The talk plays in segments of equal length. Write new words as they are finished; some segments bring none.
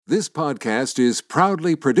This podcast is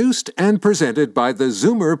proudly produced and presented by the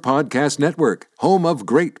Zoomer Podcast Network, home of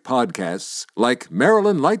great podcasts like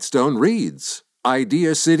Marilyn Lightstone Reads,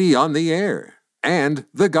 Idea City on the Air, and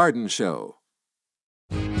The Garden Show.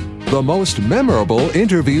 The most memorable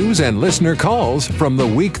interviews and listener calls from the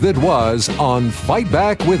week that was on Fight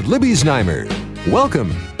Back with Libby Znaimer.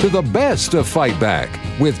 Welcome to the best of Fight Back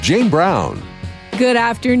with Jane Brown. Good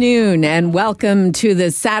afternoon and welcome to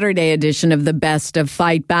the Saturday edition of the Best of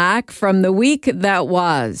Fight Back from the week that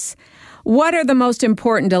was. What are the most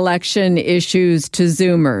important election issues to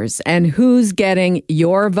Zoomers, and who's getting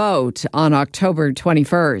your vote on October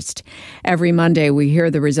 21st? Every Monday, we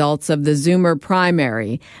hear the results of the Zoomer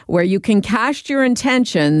Primary, where you can cast your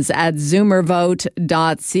intentions at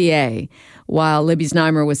zoomervote.ca. While Libby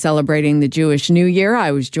Znaimer was celebrating the Jewish New Year,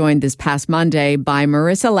 I was joined this past Monday by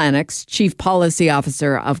Marissa Lennox, Chief Policy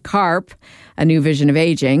Officer of CARP, A New Vision of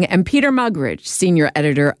Aging, and Peter Muggeride, Senior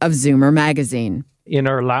Editor of Zoomer Magazine. In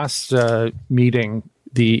our last meeting,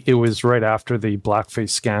 it was right after the blackface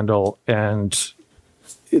scandal, and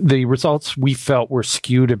the results we felt were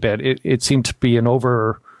skewed a bit. It seemed to be an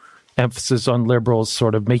overemphasis on Liberals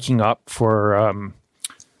sort of making up for,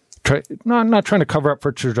 not trying to cover up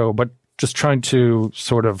for Trudeau, but just trying to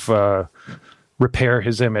sort of repair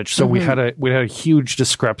his image. So we had a huge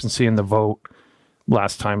discrepancy in the vote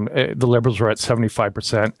last time. The Liberals were at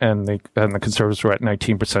 75% and the Conservatives were at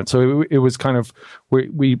 19%. So it was kind of,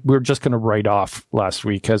 we were just going to write off last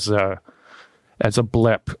week as a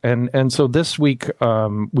blip. And so this week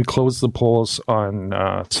we closed the polls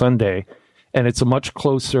on Sunday, and it's a much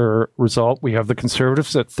closer result. We have the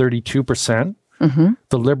Conservatives at 32%,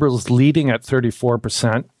 the Liberals leading at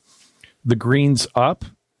 34%, the Greens up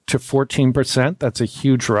to 14%. That's a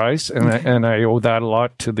huge rise, and I owe that a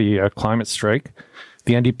lot to the climate strike.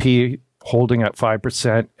 The NDP holding at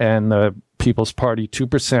 5%, and the People's Party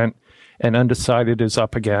 2%, and undecided is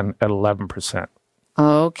up again at 11%.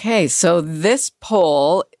 Okay, so this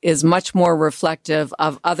poll is much more reflective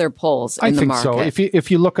of other polls in the market. I think so.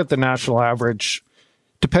 If you look at the national average,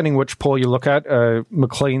 depending which poll you look at,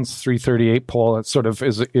 McLean's 338 poll, it sort of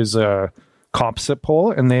is a composite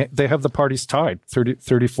poll, and they have the parties tied,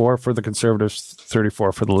 34 for the Conservatives,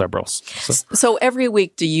 34 for the Liberals. So every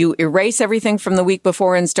week, do you erase everything from the week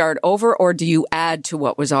before and start over, or do you add to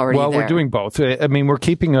what was already there? Well, we're doing both. I mean, we're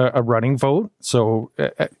keeping a running vote. So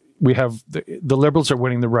we have the Liberals are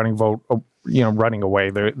winning the running vote, running away.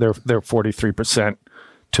 They're 43%.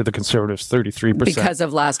 To the Conservatives, 33%. Because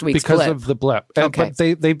of last week's blip. Because of the blip. Okay.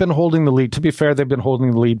 But they've been holding the lead. To be fair, they've been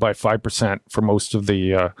holding the lead by 5% for most of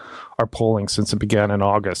our polling since it began in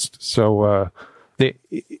August. So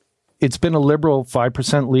it's been a Liberal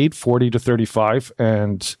 5% lead, 40-35,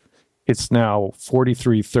 and it's now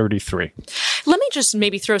 43-33. Let me just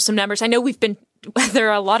maybe throw some numbers. I know there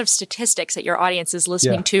are a lot of statistics that your audience is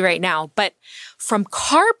listening to right now, but from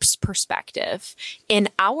CARP's perspective, in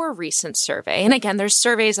our recent survey, and again, there's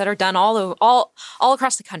surveys that are done all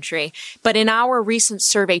across the country, but in our recent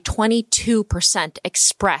survey, 22%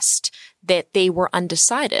 expressed that they were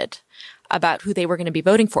undecided about who they were going to be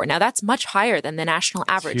voting for. Now that's much higher than the national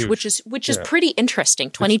average, which is pretty interesting,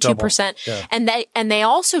 22%. Yeah. And they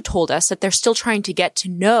also told us that they're still trying to get to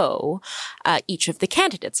know each of the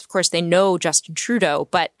candidates. Of course, they know Justin Trudeau,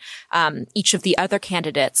 but each of the other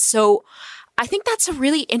candidates. So I think that's a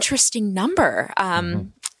really interesting number.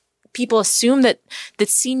 People assume that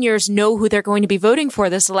seniors know who they're going to be voting for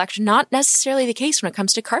this election. Not necessarily the case when it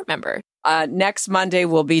comes to CARP members. Next Monday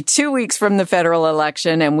will be 2 weeks from the federal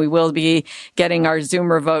election, and we will be getting our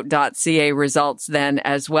zoomervote.ca results then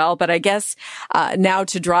as well. But I guess now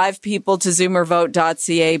to drive people to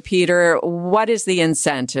zoomervote.ca, Peter, what is the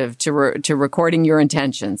incentive to recording your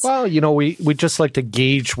intentions? Well, we just like to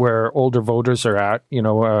gauge where older voters are at,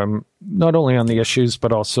 not only on the issues,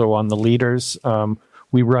 but also on the leaders.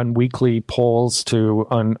 We run weekly polls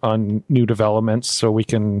on new developments so we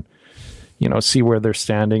can see where they're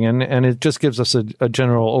standing. And it just gives us a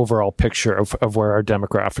general overall picture of where our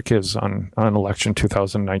demographic is on election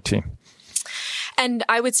 2019. And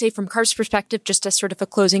I would say from CARP's perspective, just as sort of a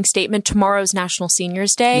closing statement, tomorrow's National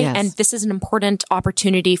Seniors Day. Yes. And this is an important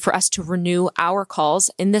opportunity for us to renew our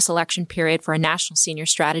calls in this election period for a national senior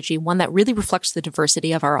strategy, one that really reflects the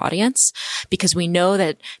diversity of our audience, because we know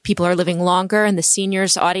that people are living longer and the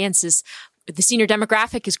seniors audience the senior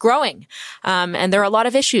demographic is growing. And there are a lot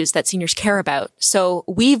of issues that seniors care about. So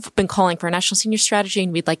we've been calling for a national senior strategy,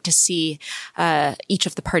 and we'd like to see each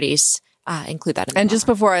of the parties include that in the And just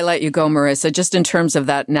before I let you go, Marissa, just in terms of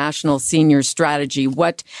that national senior strategy,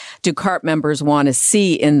 what do CARP members want to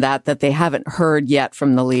see in that they haven't heard yet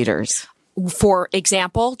from the leaders? For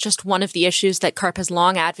example, just one of the issues that CARP has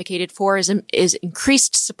long advocated for is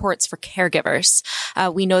increased supports for caregivers.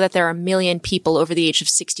 We know that there are 1 million people over the age of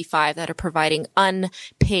 65 that are providing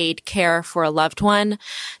unpaid care for a loved one.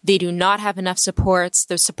 They do not have enough supports.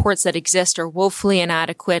 The supports that exist are woefully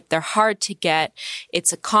inadequate. They're hard to get.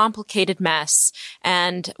 It's a complicated mess.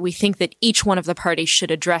 And we think that each one of the parties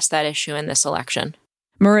should address that issue in this election.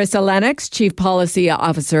 Marissa Lennox, Chief Policy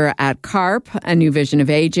Officer at CARP, A New Vision of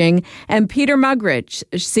Aging, and Peter Muggeride,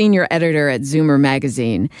 Senior Editor at Zoomer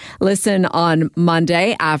Magazine. Listen on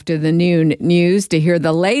Monday after the noon news to hear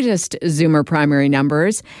the latest Zoomer primary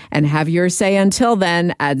numbers and have your say until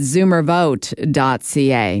then at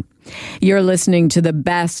zoomervote.ca. You're listening to the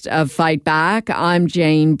best of Fight Back. I'm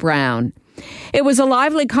Jane Brown. It was a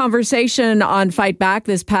lively conversation on Fight Back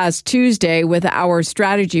this past Tuesday with our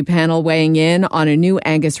strategy panel weighing in on a new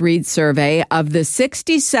Angus Reid survey of the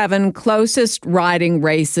 67 closest riding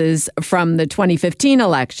races from the 2015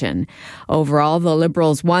 election. Overall, the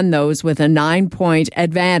Liberals won those with a 9-point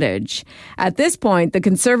advantage. At this point, the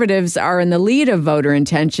Conservatives are in the lead of voter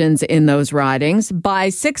intentions in those ridings by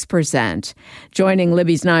 6%. Joining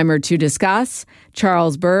Libby Znaimer to discuss,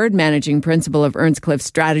 Charles Bird, Managing Principal of Earnscliffe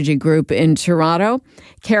Strategy Group in Toronto,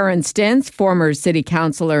 Karent Stintz, former City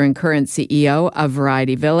Councillor and current CEO of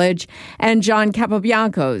Variety Village, and John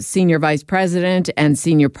Capobianco, Senior Vice President and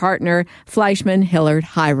Senior Partner, Fleischman Hillard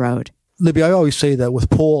High Road. Libby, I always say that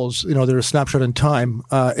with polls, they're a snapshot in time,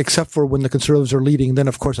 except for when the Conservatives are leading. Then,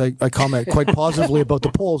 of course, I comment quite positively about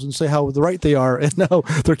the polls and say how the right they are and how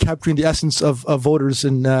they're capturing the essence of voters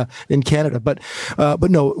in Canada. But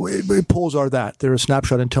no, polls are that. They're a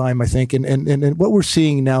snapshot in time, I think. And what we're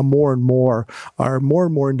seeing now more and more are more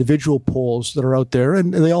and more individual polls that are out there,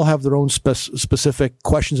 and they all have their own specific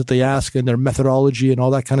questions that they ask and their methodology and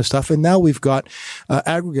all that kind of stuff. And now we've got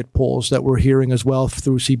aggregate polls that we're hearing as well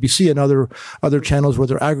through CBC and other channels where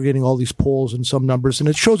they're aggregating all these polls and some numbers, and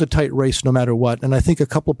it shows a tight race no matter what. And I think a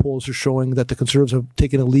couple of polls are showing that the Conservatives have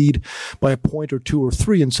taken a lead by a point or 2 or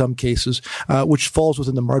 3 in some cases, which falls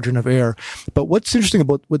within the margin of error. But what's interesting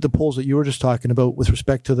about with the polls that you were just talking about with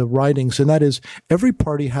respect to the ridings, and that is every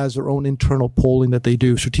party has their own internal polling that they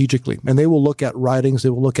do strategically, and they will look at ridings, they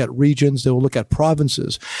will look at regions, they will look at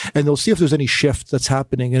provinces, and they'll see if there's any shift that's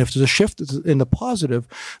happening. And if there's a shift in the positive,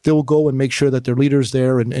 they will go and make sure that their leaders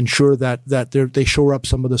there and ensure that they shore up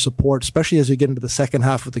some of the support, especially as you get into the second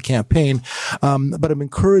half of the campaign. But I'm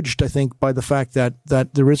encouraged, I think, by the fact that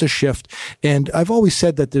there is a shift. And I've always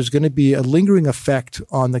said that there's going to be a lingering effect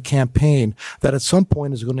on the campaign that at some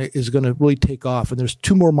point is going to really take off. And there's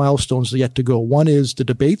 2 more milestones yet to go. One is the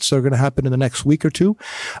debates that are going to happen in the next week or 2.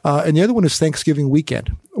 And the other one is Thanksgiving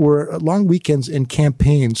weekend, where long weekends in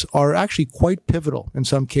campaigns are actually quite pivotal in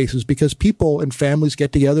some cases because people and families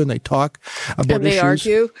get together and they talk about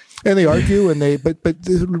issues. And they argue, but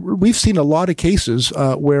we've seen a lot of cases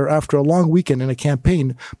where after a long weekend in a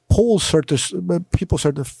campaign, people start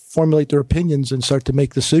to formulate their opinions and start to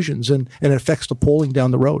make decisions, and it affects the polling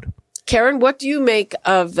down the road. Karent, what do you make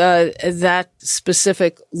of that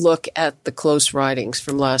specific look at the close ridings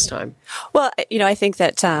from last time? Well, I think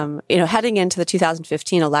that, heading into the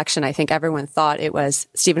 2015 election, I think everyone thought it was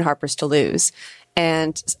Stephen Harper's to lose.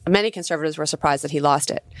 And many Conservatives were surprised that he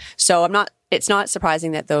lost it. So it's not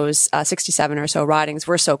surprising that those 67 or so ridings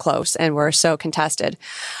were so close and were so contested.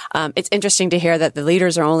 It's interesting to hear that the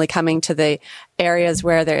leaders are only coming to the areas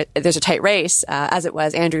where there's a tight race, as it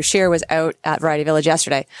was. Andrew Scheer was out at Variety Village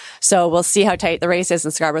yesterday. So we'll see how tight the race is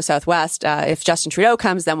in Scarborough Southwest. If Justin Trudeau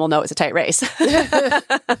comes, then we'll know it's a tight race.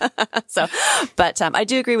 But I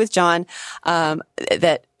do agree with John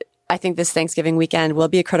that I think this Thanksgiving weekend will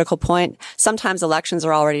be a critical point. Sometimes elections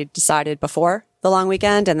are already decided before the long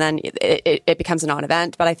weekend, and then it becomes a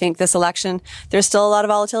non-event. But I think this election, there's still a lot of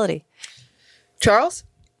volatility. Charles?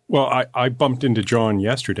 Well, I bumped into John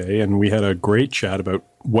yesterday, and we had a great chat about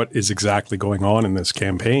what is exactly going on in this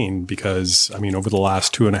campaign, because, over the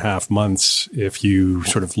last 2.5 months, if you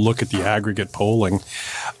sort of look at the aggregate polling,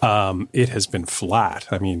 it has been flat.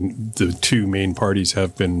 The 2 main parties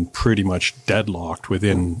have been pretty much deadlocked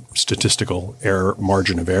within statistical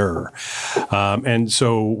margin of error. And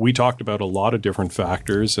so we talked about a lot of different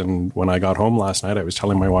factors. And when I got home last night, I was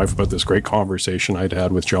telling my wife about this great conversation I'd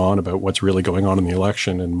had with John about what's really going on in the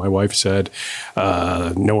election. And my wife said,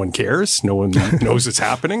 no one cares. No one knows it's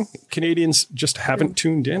happening. Canadians just haven't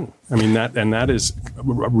tuned in. That is a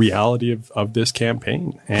reality of this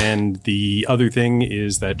campaign. And the other thing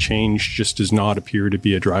is that change just does not appear to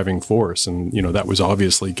be a driving force. And, that was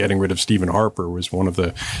obviously getting rid of Stephen Harper was one of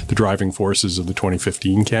the driving forces of the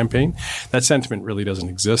 2015 campaign. That sentiment really doesn't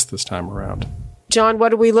exist this time around. John, what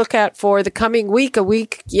do we look at for the coming week? A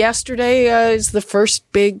week yesterday is the first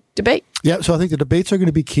big debate. Yeah, so I think the debates are going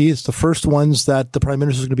to be key. It's the first ones that the Prime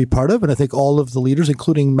Minister is going to be part of, and I think all of the leaders,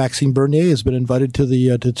 including Maxime Bernier, has been invited to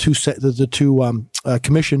the two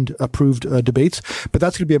commissioned approved debates. But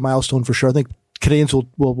that's going to be a milestone for sure. I think Canadians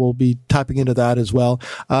will be tapping into that as well.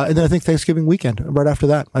 And then I think Thanksgiving weekend, right after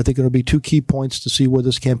that. I think it'll be two key points to see where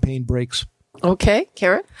this campaign breaks. Okay,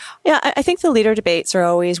 Karent? Yeah, I think the leader debates are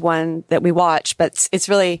always one that we watch, but it's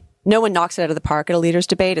really, no one knocks it out of the park at a leaders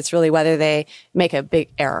debate. It's really whether they make a big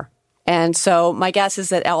error. And so my guess is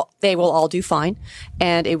that they will all do fine,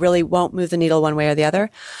 and it really won't move the needle one way or the other.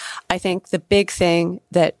 I think the big thing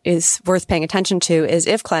that is worth paying attention to is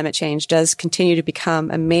if climate change does continue to become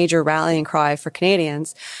a major rallying cry for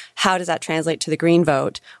Canadians, how does that translate to the Green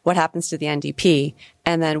vote? What happens to the NDP?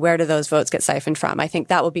 And then where do those votes get siphoned from? I think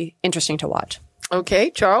that will be interesting to watch. Okay,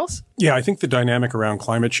 Charles? Yeah, I think the dynamic around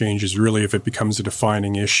climate change is really if it becomes a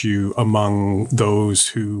defining issue among those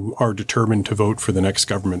who are determined to vote for the next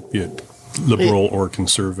government, be it Liberal or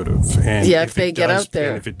Conservative. And if they get out there.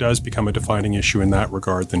 And if it does become a defining issue in that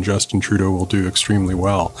regard, then Justin Trudeau will do extremely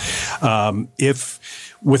well.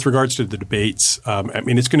 With regards to the debates,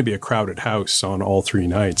 it's going to be a crowded house on all three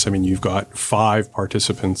nights. I mean, you've got 5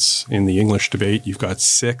 participants in the English debate. You've got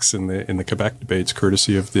 6 in the Quebec debates,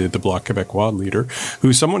 courtesy of the Bloc Québécois leader,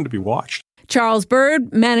 who's someone to be watched. Charles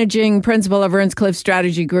Bird, managing principal of Earnscliffe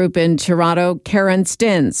Strategy Group in Toronto. Karent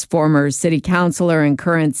Stintz, former city councillor and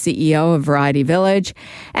current CEO of Variety Village.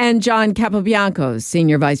 And John Capobianco,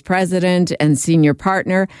 senior vice president and senior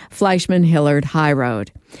partner, Fleischman Hillard High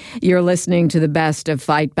Road. You're listening to the best of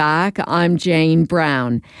Fight Back. I'm Jane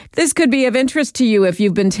Brown. This could be of interest to you if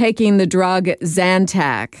you've been taking the drug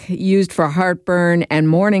Zantac, used for heartburn and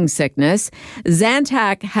morning sickness.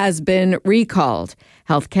 Zantac has been recalled.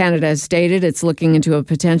 Health Canada has stated it's looking into a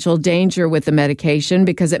potential danger with the medication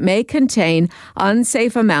because it may contain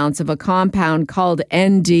unsafe amounts of a compound called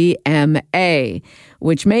NDMA,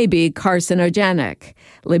 which may be carcinogenic.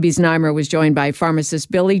 Libby Znaimer was joined by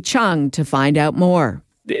pharmacist Billy Cheung to find out more.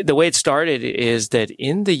 The way it started is that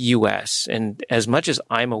in the U.S., and as much as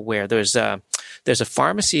I'm aware, there's a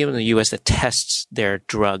pharmacy in the U.S. that tests their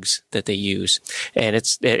drugs that they use, and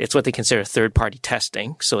it's what they consider third-party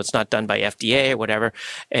testing. So it's not done by FDA or whatever.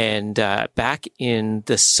 And back in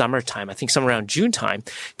the summertime, I think somewhere around June time,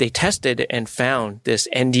 they tested and found this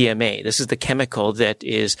NDMA. This is the chemical that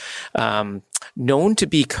is known to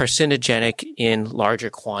be carcinogenic in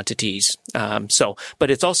larger quantities.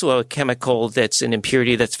 But it's also a chemical that's an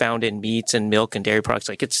impurity that's found in meats and milk and dairy products.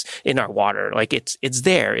 Like it's in our water. Like it's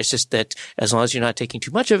there. It's just that as long as you're not taking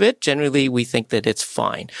too much of it, generally we think that it's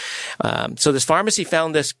fine. So this pharmacy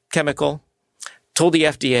found this chemical, told the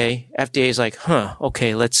FDA. FDA is like,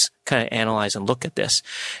 okay, let's kind of analyze and look at this.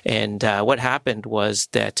 And what happened was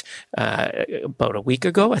that about a week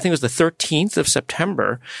ago, I think it was the 13th of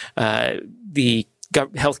September, the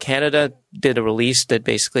Health Canada did a release that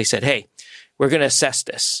basically said, hey, we're going to assess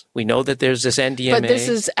this. We know that there's this NDMA. But this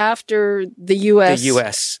is after the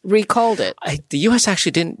U.S. recalled it. The U.S.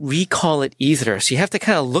 actually didn't recall it either. So you have to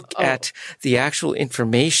kind of look at the actual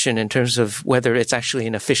information in terms of whether it's actually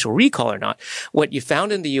an official recall or not. What you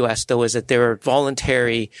found in the U.S., though, is that there are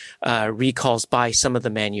voluntary recalls by some of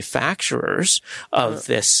the manufacturers of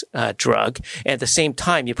this drug. And at the same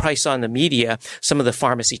time, you probably saw in the media, some of the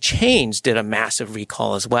pharmacy chains did a massive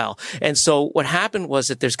recall as well. And so what happened was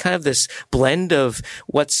that there's kind of this blend of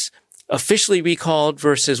what's officially recalled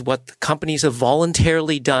versus what the companies have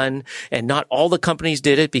voluntarily done. And not all the companies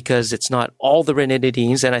did it because it's not all the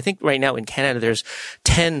ranitidines. And I think right now in Canada, there's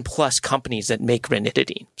 10 plus companies that make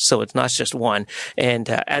ranitidine. So it's not just one. And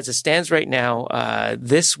as it stands right now,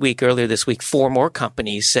 earlier this week, 4 more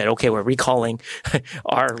companies said, okay, we're recalling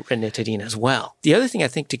our ranitidine as well. The other thing I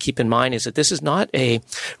think to keep in mind is that this is not a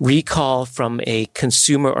recall from a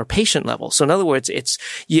consumer or patient level. So in other words,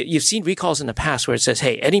 you've seen recalls in the past where it says,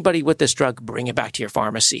 hey, anybody with this drug, bring it back to your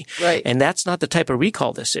pharmacy. Right. And that's not the type of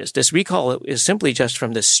recall this is. This recall is simply just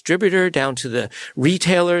from the distributor down to the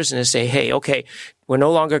retailers and to say, hey, okay, we're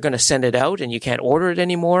no longer going to send it out and you can't order it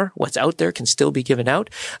anymore. What's out there can still be given out.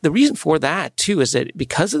 The reason for that, too, is that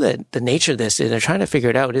because of the nature of this, and they're trying to figure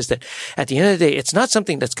it out, is that at the end of the day, it's not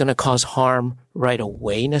something that's going to cause harm right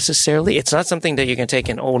away necessarily. It's not something that you can take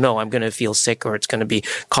and, oh, no, I'm going to feel sick or it's going to be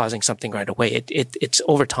causing something right away. It's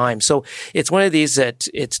over time. So it's one of these that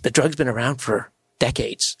the drug's been around for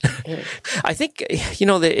decades. I think,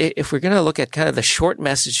 if we're going to look at kind of the short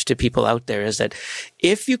message to people out there is that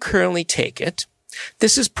if you currently take it,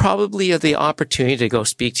 this is probably the opportunity to go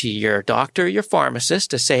speak to your doctor, your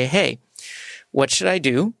pharmacist to say, hey, what should I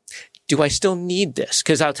do? do I still need this?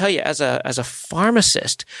 Because I'll tell you, as a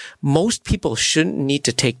pharmacist, most people shouldn't need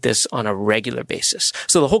to take this on a regular basis.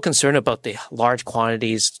 So the whole concern about the large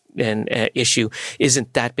quantities and issue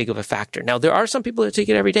isn't that big of a factor. Now, there are some people that take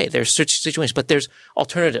it every day. There's such situations, but there's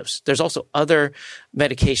alternatives. There's also other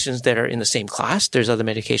medications that are in the same class. There's other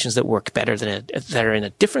medications that work better that are in a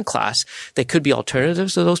different class. They could be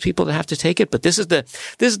alternatives to those people that have to take it. But this is the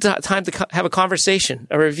time to have a conversation,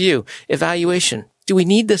 a review, evaluation. Do we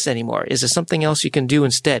need this anymore? Is there something else you can do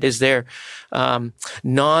instead? Is there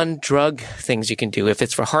non-drug things you can do? If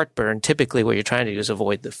it's for heartburn, typically what you're trying to do is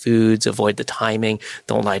avoid the foods, avoid the timing,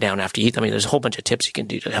 don't lie down after you eat. I mean, there's a whole bunch of tips you can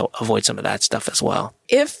do to help avoid some of that stuff as well.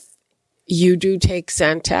 If you do take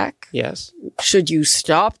Zantac, yes, should you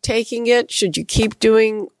stop taking it? Should you keep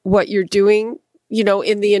doing what you're doing,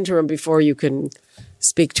 in the interim before you can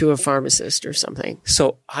speak to a pharmacist or something?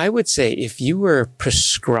 So I would say if you were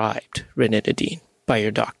prescribed ranitidine by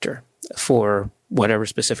your doctor for whatever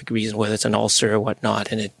specific reason, whether it's an ulcer or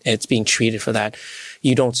whatnot, and it's being treated for that,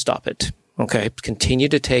 you don't stop it. Okay. Continue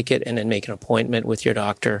to take it and then make an appointment with your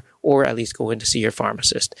doctor, or at least go in to see your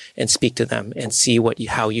pharmacist and speak to them and see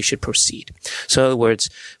how you should proceed. So in other words,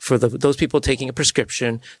 for those people taking a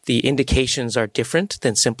prescription, the indications are different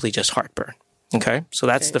than simply just heartburn. Okay. So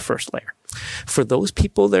that's the first layer. For those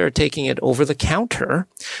people that are taking it over the counter,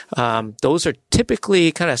 those are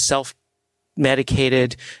typically kind of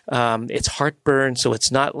self-medicated. It's heartburn, so it's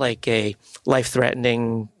not like a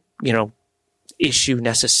life-threatening, issue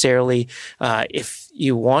necessarily. If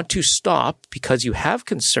you want to stop because you have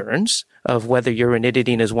concerns of whether your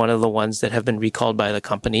ranitidine is one of the ones that have been recalled by the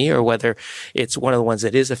company or whether it's one of the ones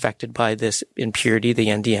that is affected by this impurity, the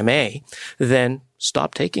NDMA, then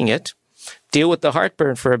stop taking it. Deal with the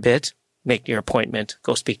heartburn for a bit, make your appointment,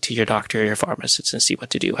 go speak to your doctor or your pharmacist and see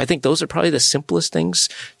what to do. I think those are probably the simplest things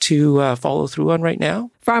to follow through on right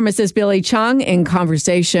now. Pharmacist Billy Cheung in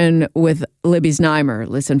conversation with Libby Znaimer.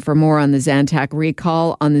 Listen for more on the Zantac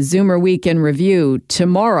recall on the Zoomer Weekend Review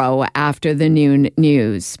tomorrow after the noon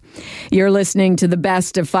news. You're listening to the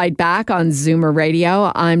best of Fight Back on Zoomer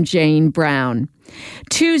Radio. I'm Jane Brown.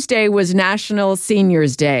 Tuesday was National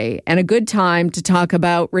Seniors Day and a good time to talk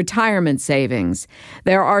about retirement savings.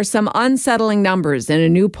 There are some unsettling numbers in a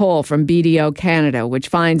new poll from BDO Canada, which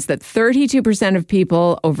finds that 32% of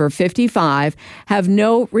people over 55 have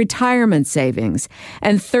no retirement savings,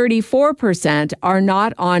 and 34% are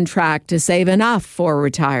not on track to save enough for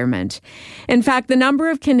retirement. In fact, the number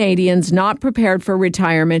of Canadians not prepared for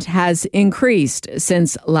retirement has increased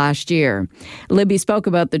since last year. Libby spoke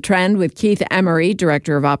about the trend with Keith Emery,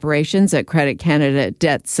 Director of Operations at Credit Canada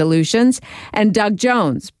Debt Solutions, and Doug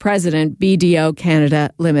Jones, President, BDO Canada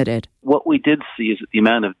Limited. What we did see is that the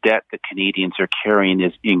amount of debt that Canadians are carrying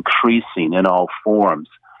is increasing in all forms.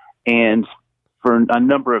 And for a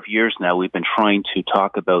number of years now, we've been trying to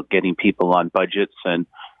talk about getting people on budgets and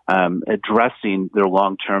addressing their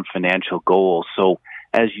long-term financial goals. So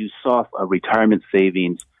as you saw retirement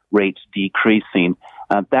savings rates decreasing,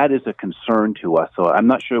 that is a concern to us. So I'm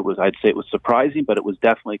not sure I'd say it was surprising, but it was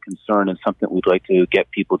definitely a concern and something we'd like to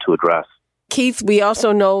get people to address. Keith, we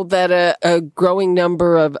also know that a growing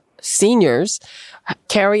number of seniors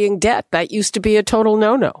carrying debt, that used to be a total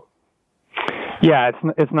no-no. Yeah,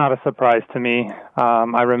 it's not a surprise to me.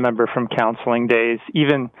 I remember from counseling days,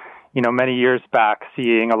 even, many years back,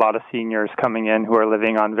 seeing a lot of seniors coming in who are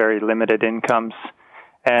living on very limited incomes.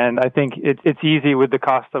 And I think it's easy with the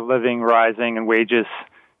cost of living rising and wages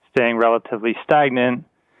staying relatively stagnant.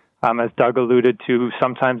 As Doug alluded to,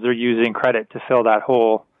 sometimes they're using credit to fill that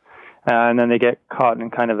hole. And then they get caught in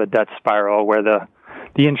kind of a debt spiral where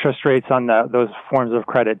the interest rates on those forms of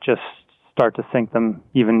credit just start to sink them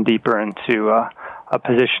even deeper into a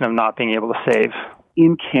position of not being able to save.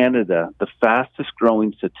 In Canada, the fastest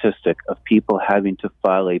growing statistic of people having to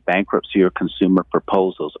file a bankruptcy or consumer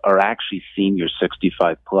proposals are actually seniors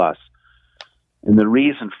 65 plus. And the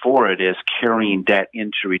reason for it is carrying debt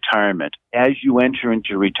into retirement. As you enter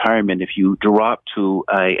into retirement, if you drop to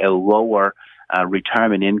a lower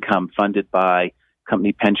retirement income funded by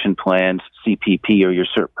company pension plans, CPP, or your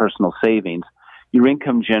personal savings, your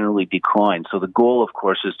income generally declines. So the goal, of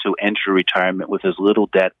course, is to enter retirement with as little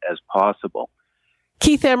debt as possible.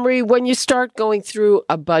 Keith Emery, when you start going through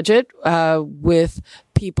a budget with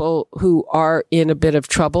people who are in a bit of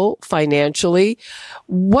trouble financially,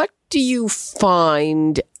 what do you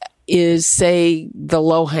find is, say, the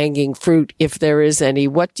low-hanging fruit, if there is any?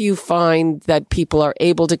 What do you find that people are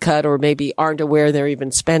able to cut or maybe aren't aware they're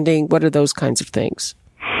even spending? What are those kinds of things?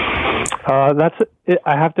 I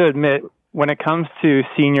have to admit, when it comes to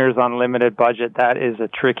seniors on limited budget, that is a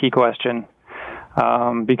tricky question.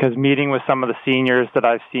 Because meeting with some of the seniors that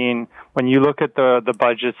I've seen, when you look at the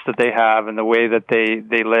budgets that they have and the way that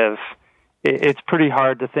they live, it's pretty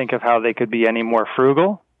hard to think of how they could be any more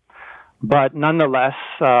frugal. But nonetheless,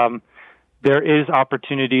 there is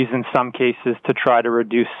opportunities in some cases to try to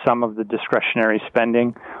reduce some of the discretionary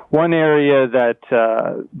spending. One area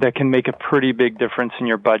that can make a pretty big difference in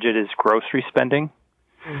your budget is grocery spending.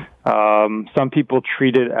 Some people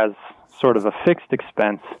treat it as sort of a fixed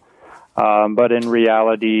expense, but in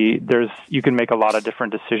reality, you can make a lot of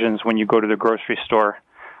different decisions when you go to the grocery store.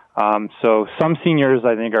 So some seniors,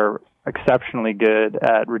 I think, are exceptionally good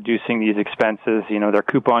at reducing these expenses. You know, they're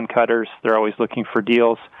coupon cutters. They're always looking for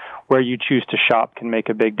deals. Where you choose to shop can make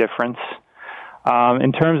a big difference.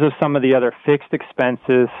 In terms of some of the other fixed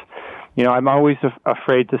expenses, you know, I'm always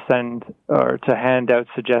afraid to send or to hand out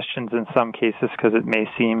suggestions in some cases because it may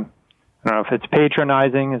seem, I don't know if it's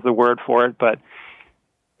patronizing is the word for it, but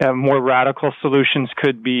more radical solutions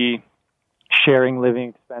could be sharing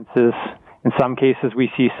living expenses. In some cases, we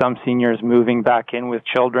see some seniors moving back in with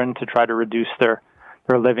children to try to reduce their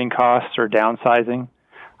living costs or downsizing.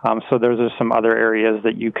 So those are some other areas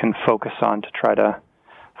that you can focus on to try to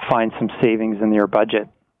find some savings in your budget.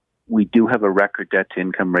 We do have a record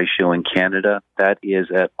debt-to-income ratio in Canada. That is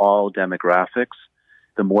at all demographics.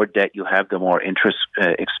 The more debt you have, the more interest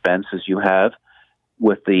expenses you have.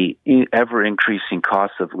 With the ever-increasing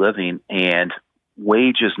cost of living and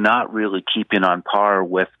wages not really keeping on par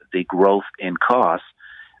with the growth in costs,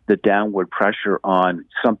 the downward pressure on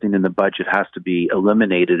something in the budget has to be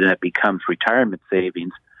eliminated, and it becomes retirement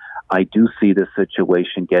savings. I do see this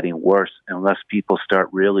situation getting worse unless people start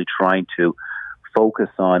really trying to focus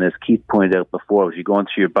on, as Keith pointed out before, as you're going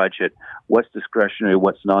through your budget, what's discretionary,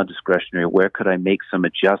 what's non-discretionary, where could I make some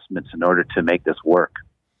adjustments in order to make this work?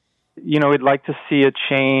 You know, we'd like to see a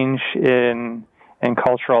change in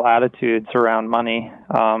cultural attitudes around money.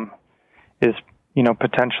 Is, you know,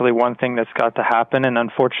 potentially one thing that's got to happen. And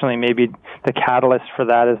unfortunately, maybe the catalyst for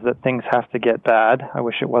that is that things have to get bad. I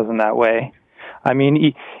wish it wasn't that way. I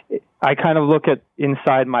mean, I kind of look at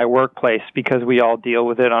inside my workplace because we all deal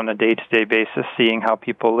with it on a day-to-day basis, seeing how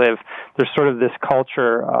people live. There's sort of this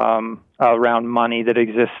culture around money that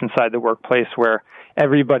exists inside the workplace where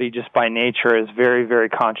everybody just by nature is very, very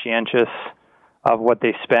conscientious of what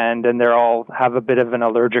they spend, and they all have a bit of an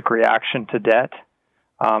allergic reaction to debt.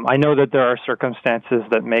 I know that there are circumstances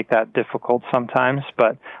that make that difficult sometimes,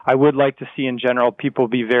 but I would like to see in general people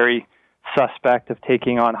be very suspect of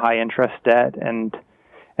taking on high interest debt and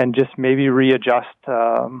just maybe readjust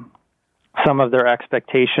some of their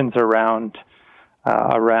expectations around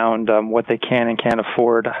what they can and can't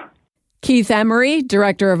afford. Keith Emery,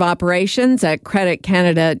 Director of Operations at Credit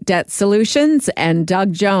Canada Debt Solutions, and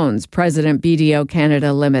Doug Jones, President BDO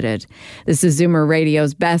Canada Limited. This is Zoomer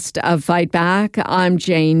Radio's Best of Fight Back. I'm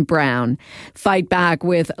Jane Brown. Fight Back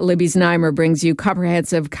with Libby Znaimer brings you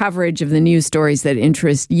comprehensive coverage of the news stories that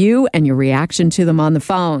interest you and your reaction to them on the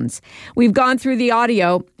phones. We've gone through the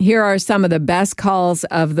audio. Here are some of the best calls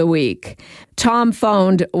of the week. Tom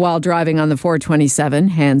phoned while driving on the 427,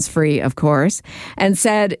 hands-free, of course, and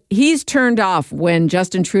said he's turned off when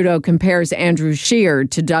Justin Trudeau compares Andrew Scheer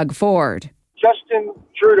to Doug Ford. Justin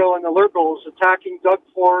Trudeau and the Liberals attacking Doug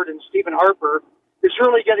Ford and Stephen Harper is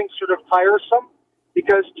really getting sort of tiresome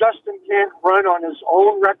because Justin can't run on his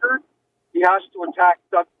own record. He has to attack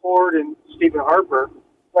Doug Ford and Stephen Harper.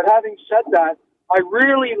 But having said that, I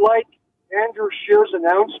really like Andrew Scheer's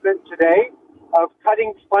announcement today of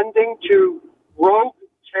cutting funding to rogue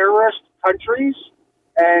terrorist countries,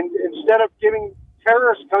 and instead of giving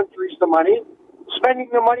terrorist countries the money, spending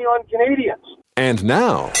the money on Canadians. And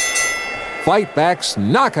now, Fight Back's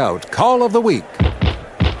Knockout Call of the Week.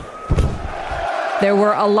 There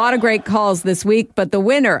were a lot of great calls this week, but the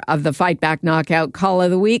winner of the Fight Back Knockout Call of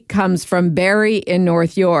the Week comes from Barry in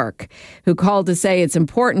North York, who called to say it's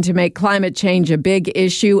important to make climate change a big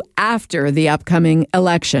issue after the upcoming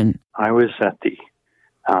election. I was at the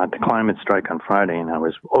climate strike on Friday, and I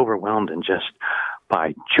was overwhelmed and just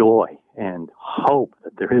by joy and hope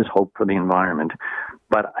that there is hope for the environment.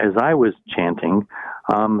 But as I was chanting,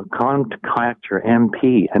 contact your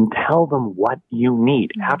MP and tell them what you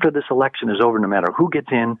need. After this election is over, no matter who gets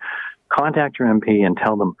in, contact your MP and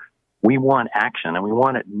tell them we want action and we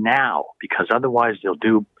want it now, because otherwise they'll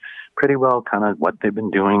do pretty well kind of what they've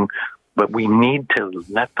been doing. But we need to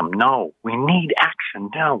let them know we need action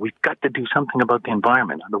now. We've got to do something about the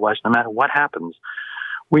environment. Otherwise, no matter what happens,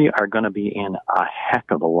 we are going to be in a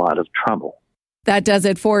heck of a lot of trouble. That does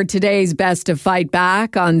it for today's Best of Fight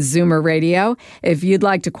Back on Zoomer Radio. If you'd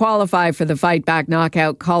like to qualify for the Fight Back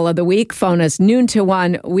Knockout Call of the Week, phone us noon to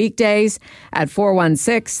 1 weekdays at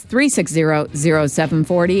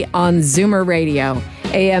 416-360-0740 on Zoomer Radio,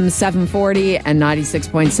 AM 740 and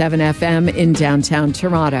 96.7 FM in downtown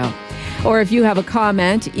Toronto. Or if you have a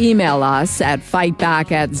comment, email us at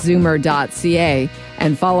fightback@zoomer.ca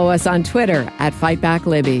and follow us on Twitter at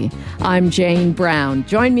FightbackLibby. I'm Jane Brown.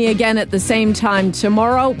 Join me again at the same time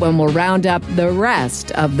tomorrow when we'll round up the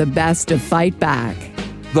rest of the Best of Fight Back.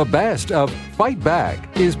 The Best of Fight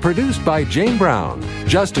Back is produced by Jane Brown,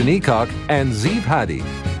 Justin Eacock, and Zeev Hadi,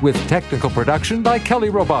 with technical production by Kelly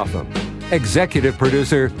Robotham. Executive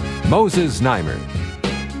producer, Moses Znaimer.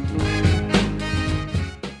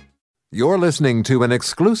 You're listening to an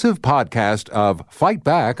exclusive podcast of Fight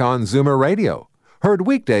Back on Zoomer Radio. Heard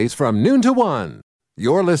weekdays from noon to 1.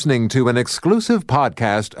 You're listening to an exclusive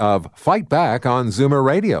podcast of Fight Back on Zoomer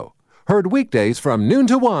Radio. Heard weekdays from noon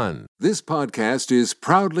to 1. This podcast is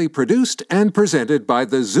proudly produced and presented by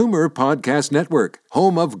the Zoomer Podcast Network,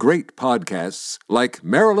 home of great podcasts like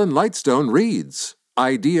Marilyn Lightstone Reads,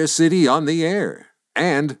 Idea City on the Air,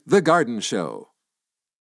 and The Garden Show.